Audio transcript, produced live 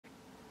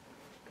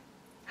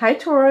Hi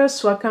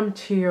Taurus, welcome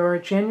to your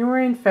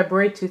January and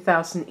February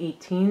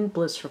 2018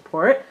 Bliss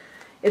Report.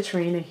 It's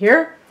Rena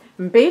here.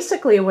 And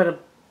basically what a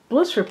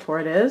Bliss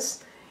Report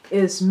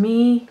is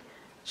me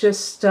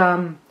just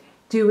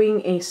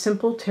doing a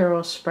simple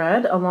tarot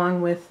spread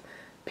along with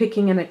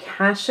picking an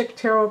Akashic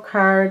tarot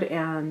card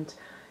and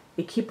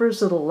a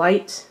Keeper's Little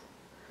Light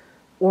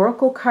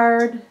oracle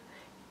card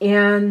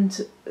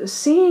and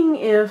seeing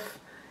if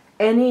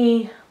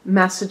any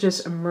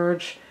messages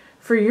emerge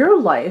for your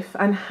life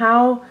on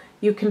how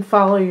you can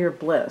follow your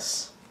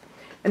bliss.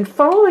 And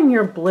following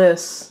your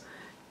bliss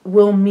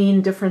will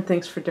mean different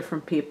things for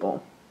different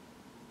people.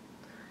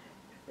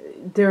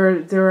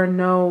 There are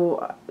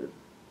no,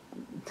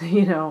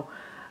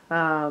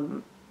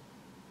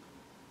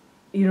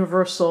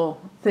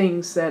 universal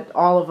things that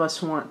all of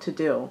us want to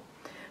do.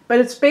 But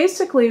it's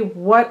basically,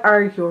 what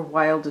are your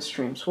wildest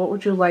dreams? What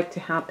would you like to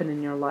happen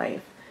in your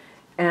life?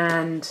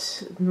 And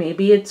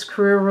maybe it's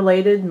career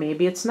related,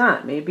 maybe it's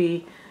not.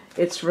 Maybe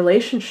it's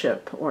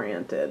relationship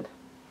oriented.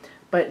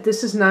 But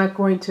this is not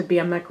going to be,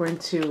 I'm not going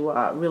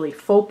to really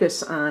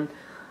focus on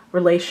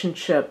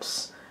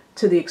relationships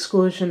to the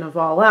exclusion of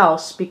all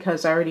else,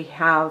 because I already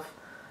have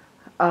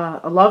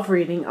a love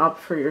reading up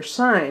for your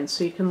sign,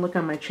 so you can look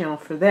on my channel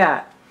for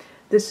that.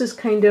 This is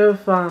kind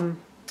of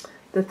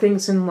the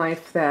things in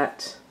life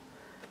that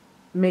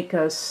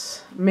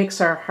makes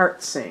our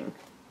heart sing.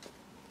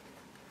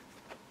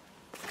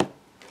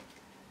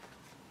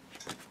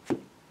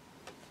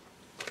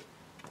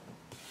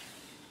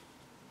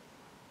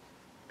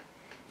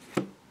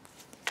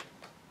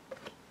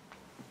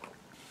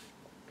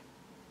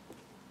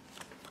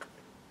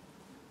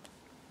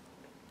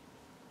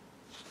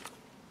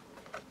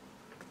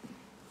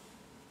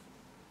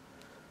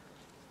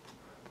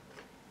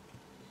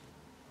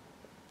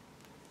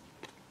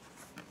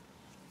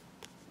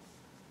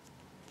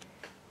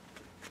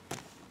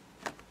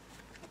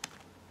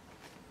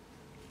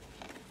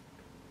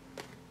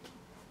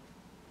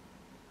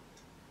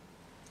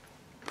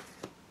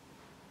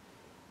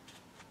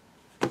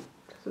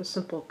 A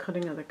simple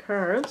cutting of the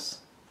cards.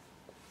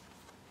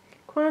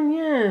 Kuan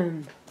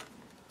Yin,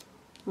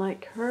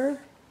 like her,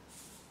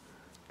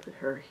 put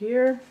her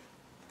here,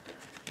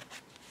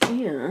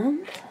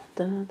 and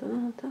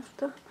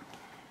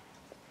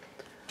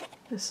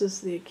this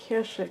is the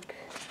Akashic.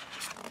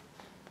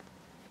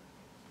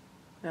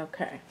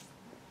 Okay,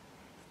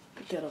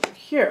 get over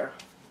here.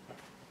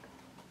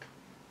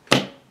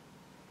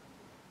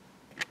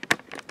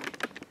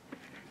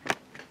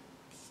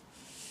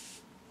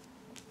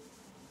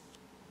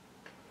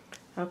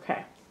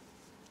 Okay.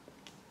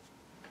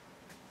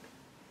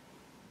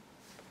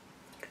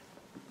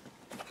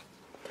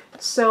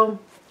 So,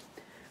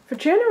 for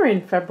January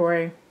and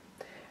February,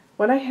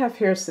 what I have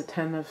here is the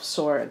Ten of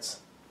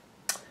Swords.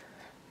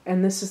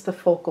 And this is the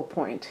focal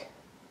point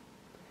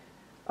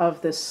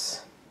of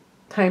this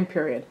time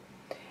period.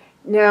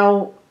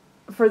 Now,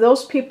 for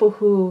those people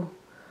who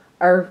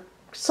are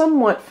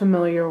somewhat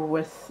familiar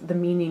with the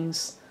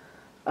meanings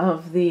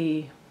of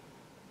the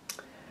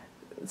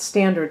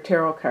standard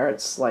tarot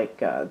cards, like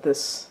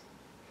this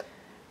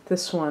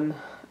one,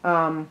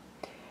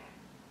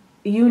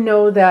 you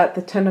know that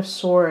the Ten of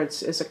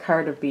Swords is a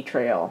card of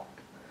betrayal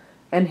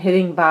and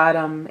hitting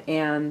bottom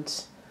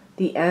and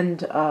the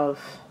end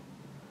of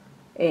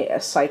a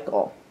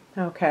cycle.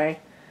 Okay,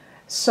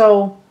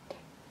 so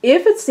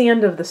if it's the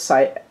end of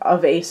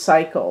a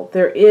cycle,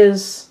 there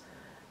is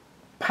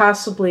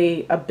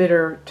possibly a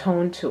bitter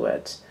tone to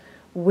it,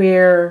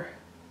 where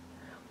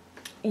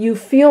you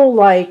feel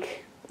like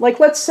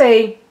let's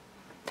say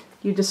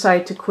you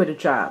decide to quit a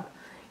job.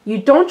 You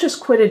don't just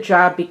quit a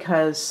job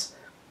because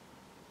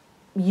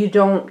you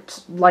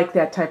don't like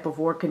that type of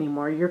work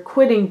anymore. You're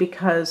quitting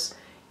because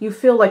you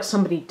feel like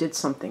somebody did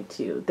something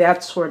to you.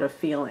 That sort of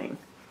feeling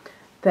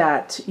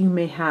that you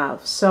may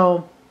have.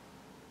 So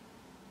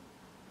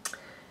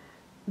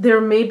there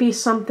may be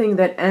something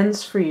that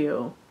ends for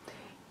you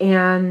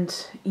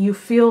and you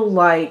feel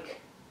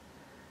like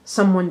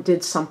someone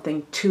did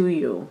something to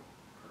you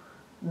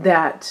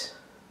that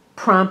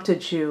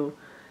prompted you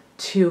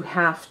to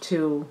have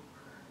to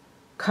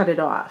cut it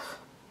off.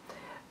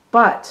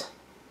 But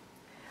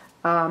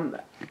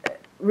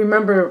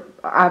remember,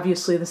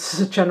 obviously this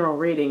is a general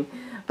reading,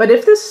 but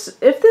if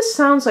this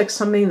sounds like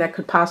something that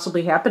could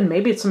possibly happen,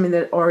 maybe it's something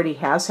that already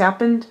has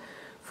happened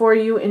for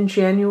you in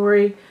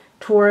January,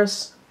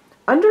 Taurus,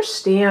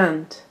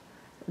 understand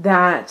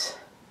that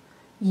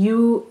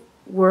you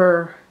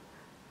were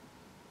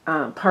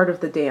part of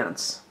the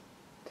dance.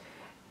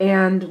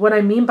 And what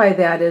I mean by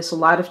that is, a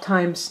lot of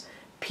times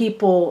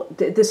people,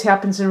 this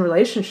happens in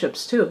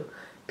relationships too,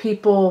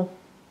 people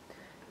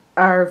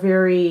are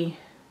very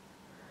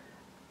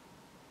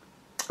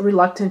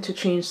reluctant to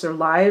change their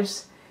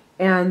lives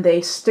and they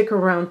stick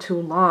around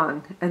too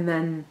long, and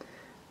then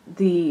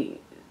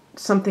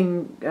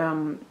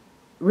something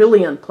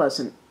really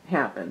unpleasant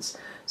happens.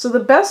 So the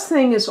best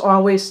thing is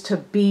always to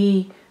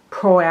be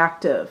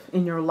proactive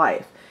in your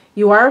life.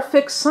 You are a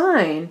fixed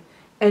sign,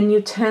 and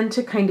you tend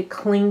to kind of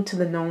cling to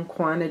the known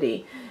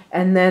quantity.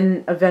 And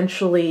then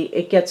eventually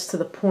it gets to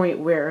the point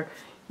where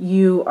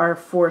you are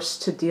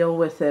forced to deal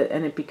with it,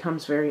 and it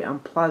becomes very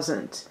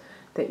unpleasant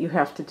that you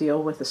have to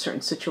deal with a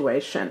certain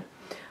situation.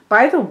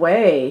 By the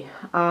way,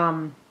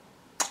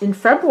 in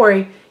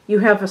February, you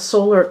have a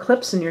solar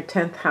eclipse in your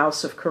 10th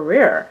house of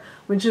career,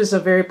 which is a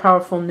very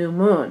powerful new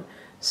moon.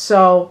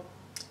 So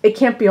it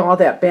can't be all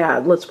that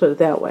bad, let's put it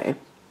that way.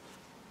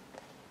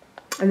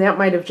 And that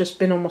might have just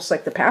been almost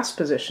like the past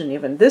position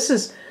even. This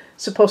is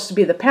supposed to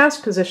be the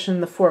past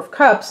position, the Four of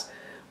Cups,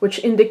 which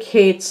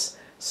indicates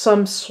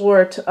some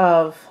sort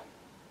of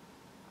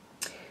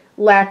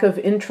lack of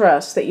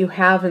interest that you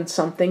have in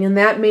something, and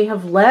that may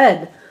have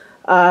led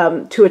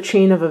to a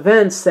chain of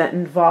events that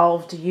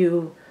involved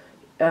you,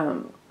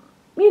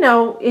 you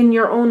know, in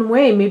your own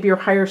way, maybe your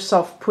higher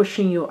self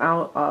pushing you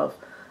out of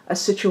a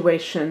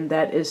situation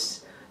that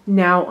is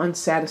now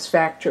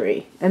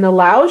unsatisfactory and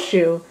allows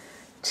you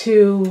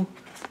to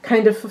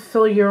kind of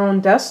fulfill your own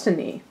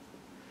destiny.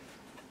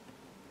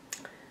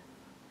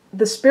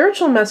 The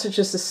spiritual message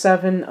is the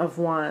Seven of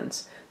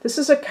Wands. This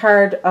is a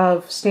card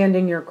of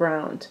standing your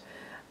ground.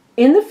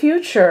 In the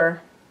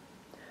future,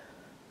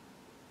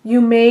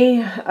 you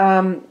may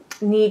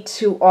need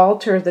to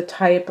alter the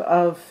type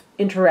of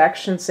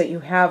interactions that you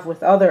have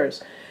with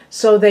others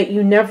so that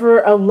you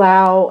never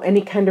allow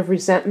any kind of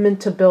resentment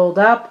to build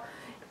up,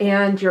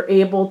 and you're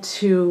able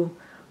to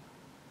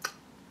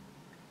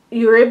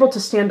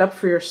stand up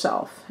for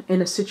yourself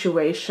in a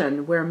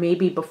situation where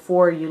maybe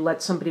before you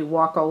let somebody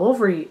walk all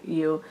over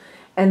you,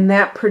 and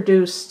that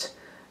produced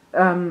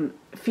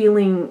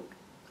feeling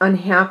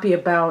unhappy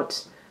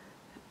about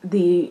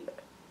the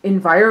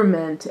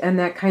environment, and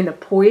that kind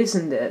of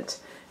poisoned it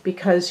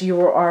because you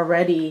were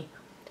already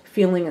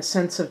feeling a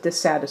sense of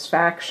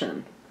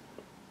dissatisfaction.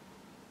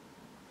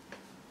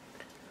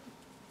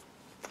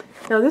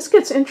 Now this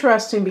gets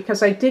interesting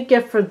because I did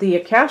get for the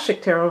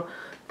Akashic Tarot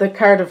the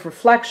card of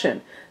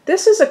reflection.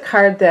 This is a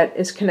card that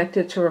is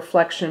connected to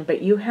reflection,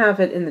 but you have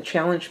it in the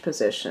challenge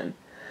position.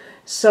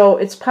 So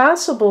it's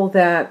possible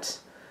that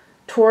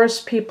Taurus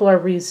people are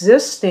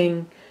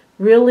resisting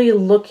really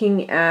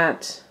looking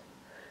at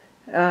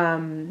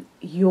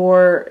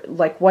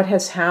what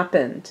has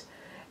happened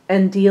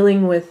and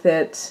dealing with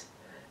it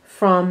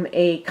from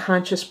a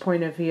conscious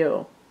point of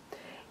view.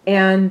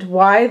 And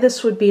why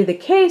this would be the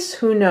case,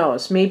 who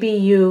knows? Maybe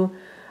you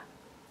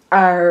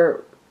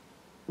are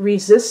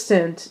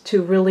resistant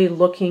to really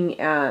looking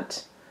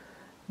at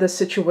the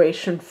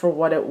situation for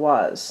what it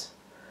was.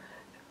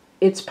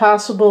 It's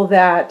possible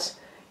that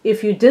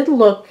if you did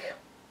look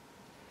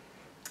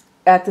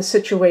at the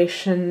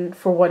situation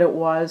for what it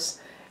was,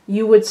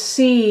 you would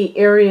see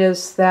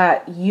areas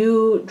that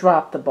you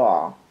dropped the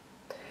ball.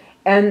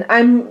 And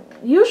I'm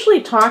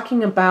usually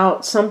talking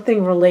about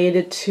something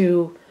related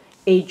to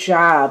a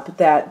job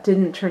that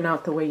didn't turn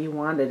out the way you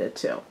wanted it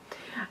to.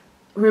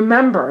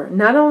 Remember,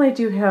 not only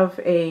do you have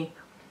a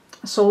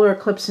solar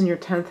eclipse in your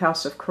 10th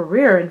house of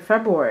career in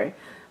February,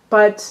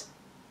 but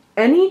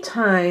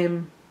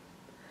anytime,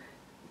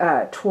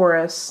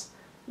 Taurus,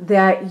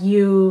 that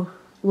you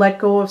let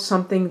go of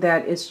something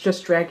that is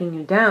just dragging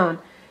you down,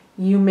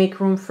 you make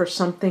room for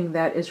something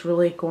that is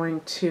really going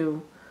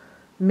to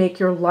make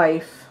your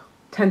life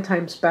 10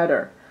 times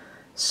better.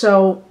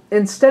 So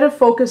instead of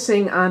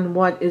focusing on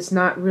what is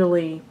not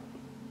really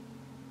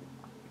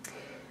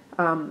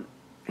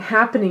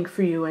happening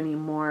for you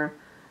anymore,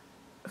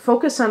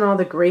 focus on all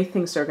the great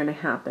things that are going to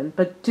happen.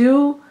 But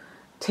do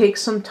take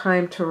some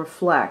time to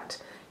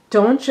reflect.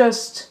 Don't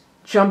just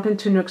jump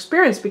into a new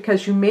experience,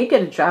 because you may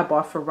get a job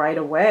offer right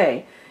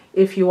away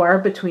if you are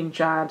between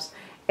jobs,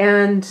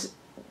 and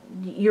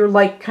you're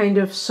like kind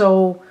of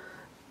so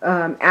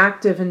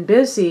active and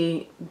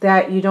busy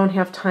that you don't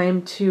have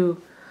time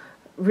to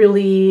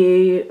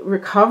really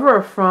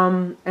recover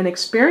from an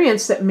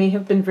experience that may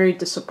have been very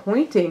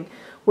disappointing,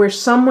 where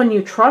someone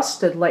you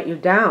trusted let you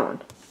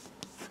down.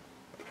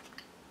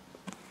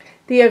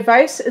 The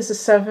advice is the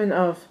Seven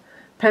of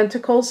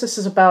Pentacles. This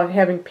is about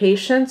having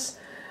patience.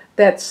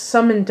 That's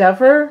some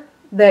endeavor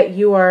that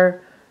you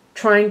are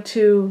trying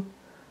to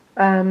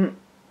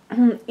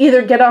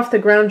either get off the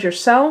ground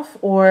yourself,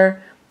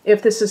 or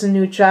if this is a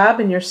new job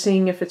and you're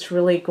seeing if it's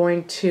really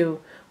going to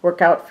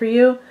work out for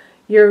you,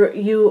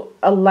 you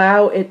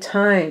allow it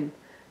time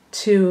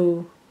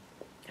to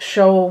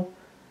show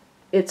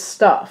its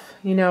stuff.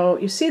 You know,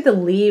 you see the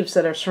leaves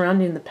that are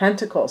surrounding the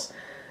pentacles.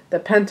 The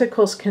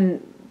pentacles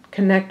can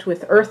connect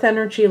with earth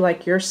energy,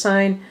 like your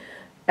sign,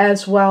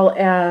 as well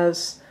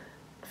as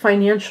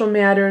financial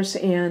matters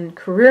and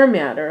career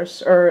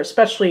matters, or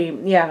especially,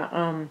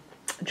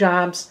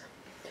 jobs.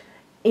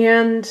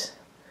 And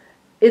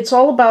it's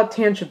all about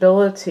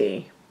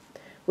tangibility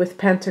with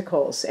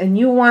pentacles, and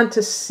you want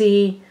to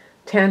see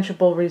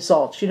tangible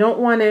results. You don't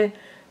want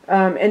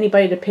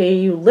anybody to pay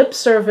you lip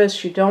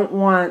service. You don't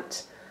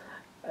want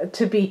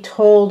to be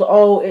told,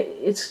 oh,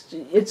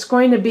 it's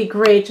going to be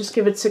great, just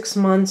give it 6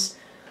 months.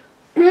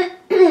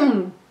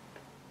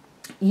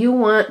 You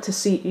want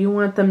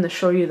them to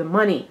show you the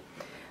money.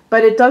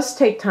 But it does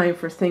take time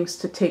for things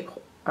to take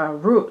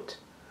root,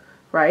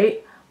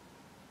 right?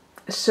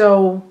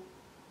 So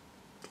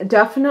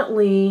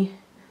definitely,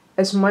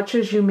 as much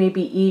as you may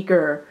be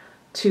eager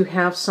to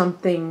have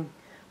something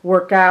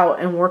work out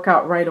and work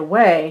out right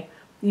away,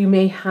 you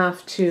may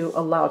have to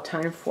allow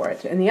time for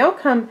it. And the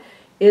outcome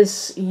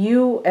is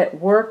you at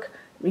work.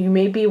 You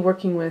may be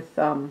working with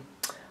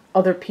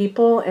other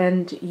people,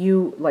 and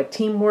you like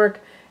teamwork,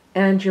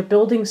 and you're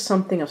building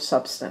something of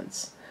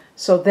substance.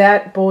 So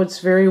that bodes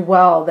very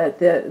well that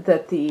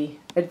the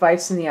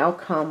advice and the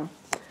outcome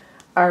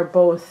are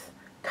both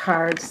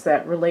cards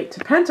that relate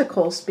to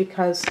Pentacles,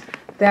 because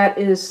that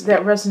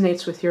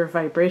resonates with your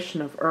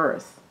vibration of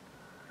Earth.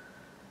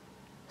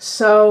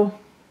 So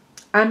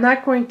I'm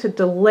not going to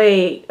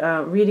delay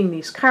reading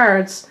these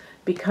cards,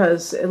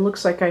 because it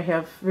looks like I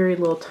have very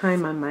little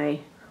time on my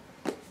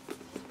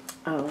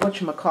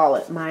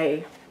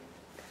my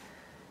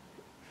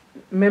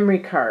memory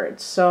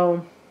cards.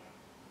 So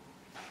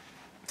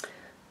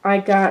I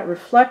got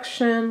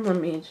reflection. Let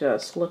me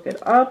just look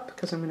it up,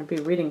 because I'm going to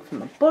be reading from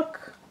the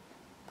book.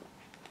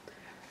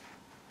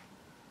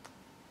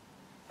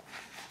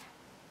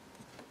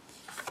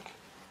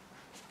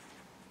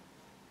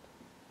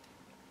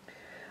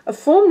 A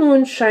full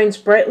moon shines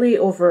brightly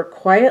over a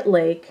quiet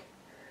lake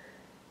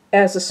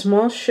as a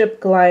small ship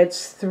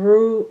glides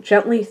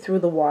gently through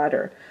the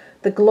water.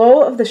 The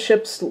glow of the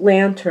ship's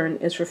lantern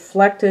is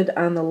reflected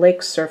on the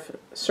lake's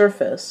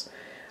surface,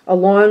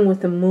 along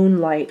with the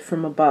moonlight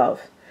from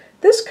above.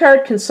 This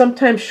card can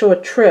sometimes show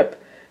a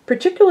trip,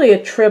 particularly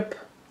a trip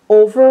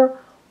over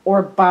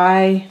or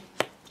by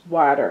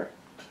water.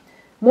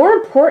 More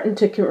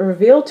important, it can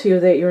reveal to you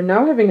that you're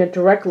now having a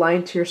direct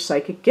line to your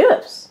psychic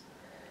gifts.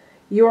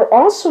 You are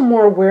also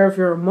more aware of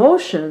your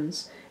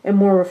emotions and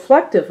more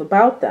reflective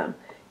about them.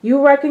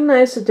 You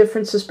recognize the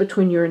differences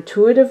between your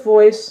intuitive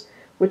voice,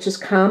 which is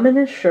calm and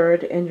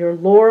assured, and your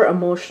lower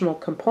emotional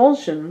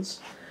compulsions,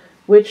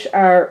 which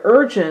are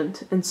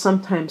urgent and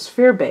sometimes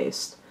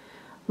fear-based.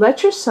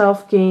 Let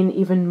yourself gain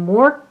even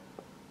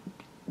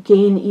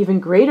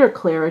greater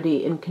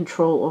clarity and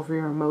control over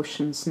your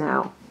emotions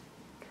now.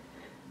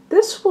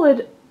 This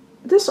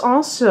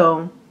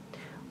also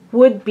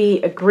would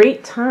be a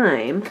great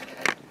time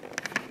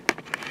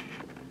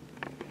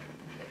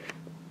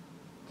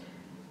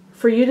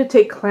for you to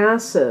take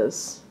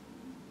classes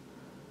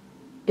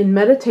in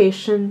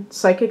meditation,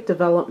 psychic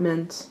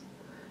development,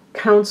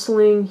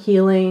 counseling,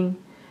 healing,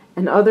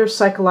 and other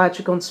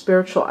psychological and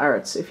spiritual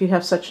arts if you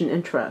have such an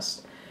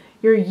interest.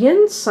 Your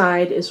yin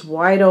side is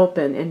wide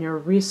open and your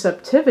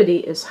receptivity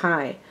is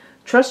high.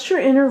 Trust your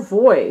inner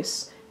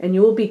voice and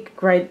you will be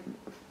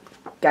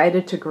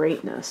guided to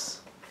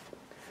greatness.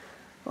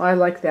 Well, I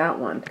like that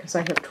one because I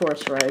have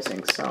Taurus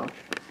rising, so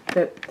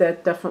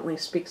that definitely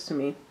speaks to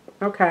me.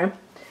 Okay,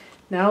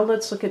 now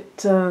let's look at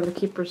the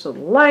Keepers of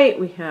the Light.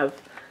 We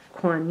have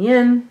Kuan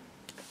Yin.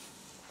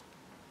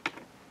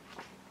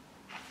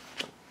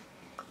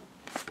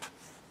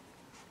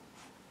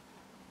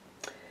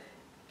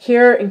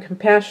 Here in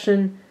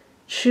compassion,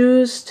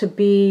 choose to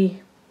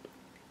be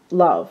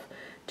love.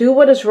 Do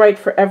what is right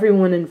for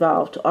everyone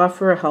involved.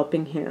 Offer a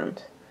helping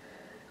hand.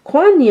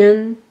 Kuan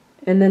Yin,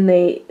 and then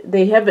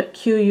they have it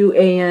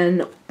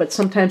Q-U-A-N, but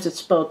sometimes it's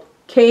spelled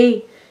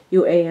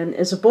K-U-A-N,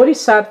 is a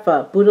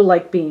bodhisattva,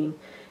 Buddha-like being,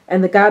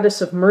 and the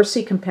goddess of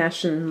mercy,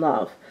 compassion, and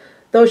love.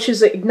 Though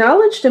she's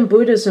acknowledged in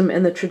Buddhism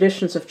and the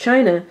traditions of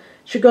China,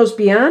 she goes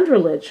beyond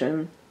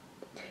religion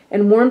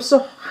and warms the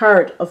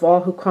heart of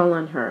all who call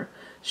on her.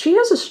 She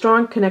has a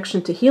strong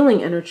connection to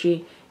healing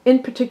energy,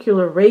 in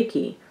particular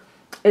Reiki,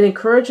 and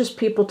encourages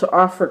people to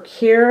offer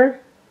care,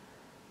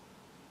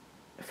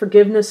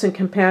 forgiveness, and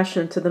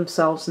compassion to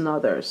themselves and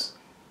others.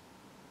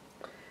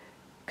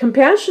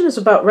 Compassion is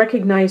about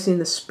recognizing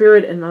the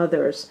spirit in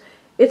others.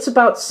 It's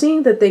about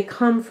seeing that they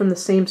come from the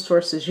same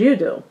source as you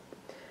do.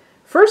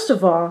 First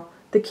of all,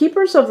 the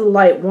Keepers of the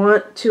Light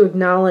want to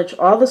acknowledge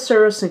all the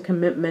service and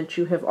commitment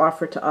you have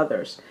offered to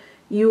others.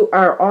 You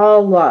are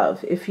all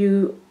love. If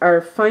you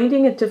are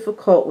finding it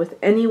difficult with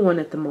anyone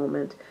at the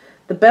moment,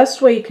 the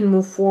best way you can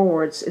move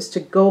forwards is to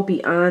go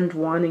beyond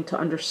wanting to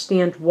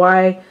understand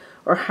why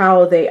or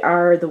how they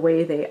are the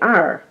way they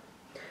are.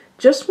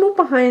 Just move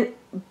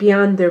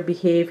beyond their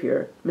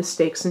behavior,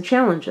 mistakes, and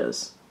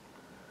challenges.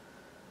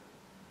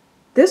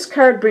 This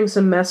card brings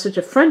a message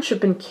of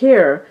friendship and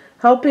care,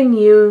 helping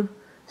you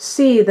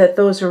see that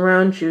those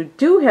around you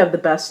do have the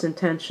best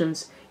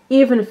intentions,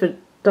 even if it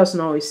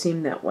doesn't always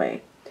seem that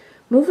way.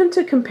 Move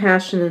into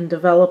compassion and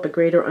develop a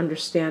greater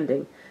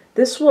understanding.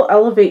 This will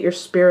elevate your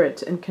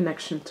spirit and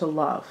connection to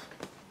love.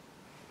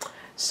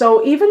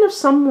 So even if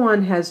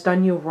someone has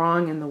done you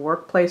wrong in the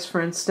workplace, for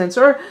instance,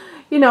 or,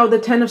 you know, the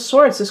Ten of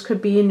Swords, this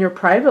could be in your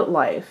private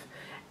life,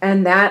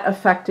 and that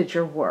affected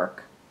your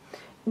work.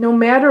 No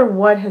matter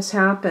what has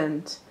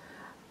happened,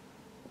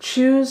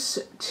 choose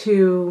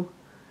to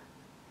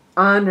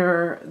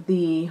honor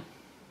the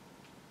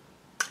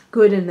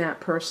good in that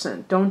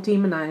person. Don't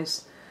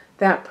demonize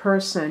that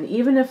person,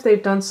 even if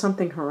they've done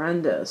something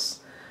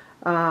horrendous,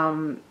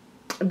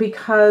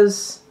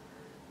 because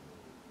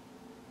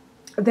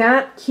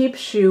that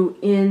keeps you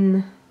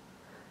in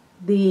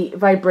the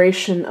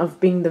vibration of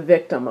being the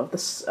victim, of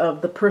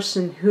the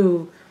person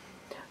who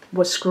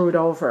was screwed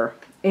over.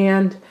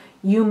 And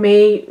you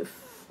may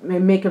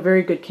make a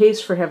very good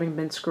case for having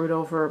been screwed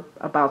over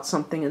about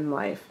something in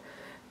life.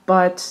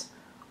 But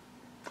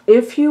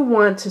if you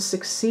want to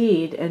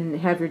succeed and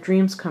have your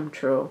dreams come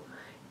true,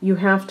 you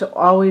have to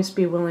always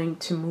be willing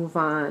to move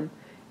on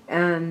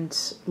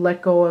and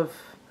let go of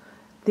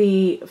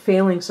the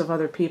failings of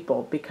other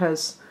people,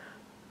 because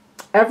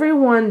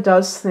everyone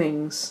does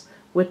things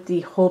with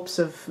the hopes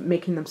of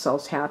making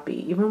themselves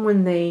happy, even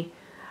when they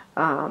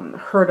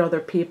hurt other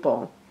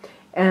people.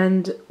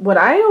 And what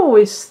I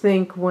always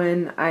think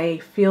when I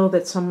feel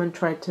that someone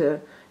tried to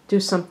do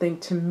something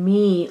to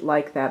me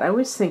like that, I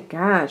always think,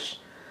 gosh,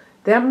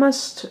 that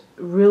must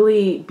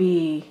really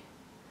be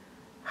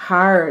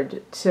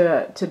hard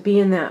to be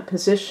in that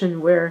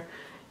position where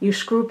you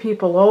screw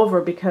people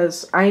over,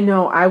 because I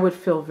know I would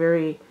feel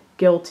very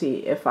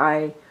guilty if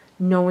I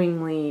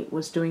knowingly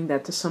was doing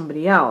that to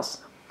somebody else.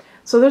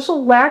 So there's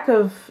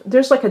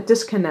like a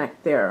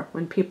disconnect there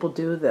when people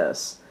do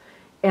this.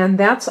 And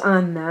that's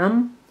on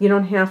them. You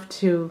don't have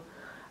to,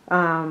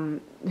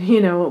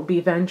 be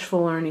vengeful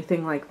or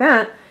anything like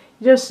that.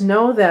 You just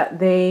know that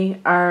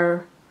they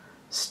are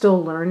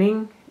still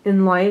learning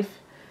in life.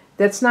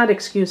 That's not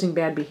excusing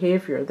bad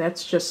behavior.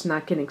 That's just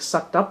not getting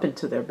sucked up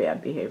into their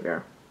bad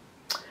behavior.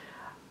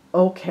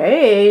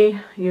 Okay,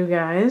 you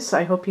guys,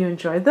 I hope you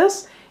enjoyed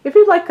this. If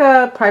you'd like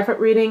a private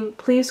reading,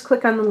 please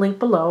click on the link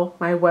below.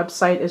 My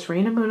website is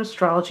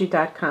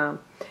rainaMoonAstrology.com.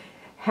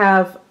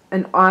 Have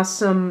an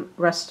awesome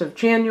rest of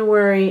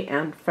January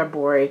and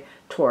February,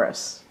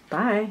 Taurus.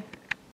 Bye.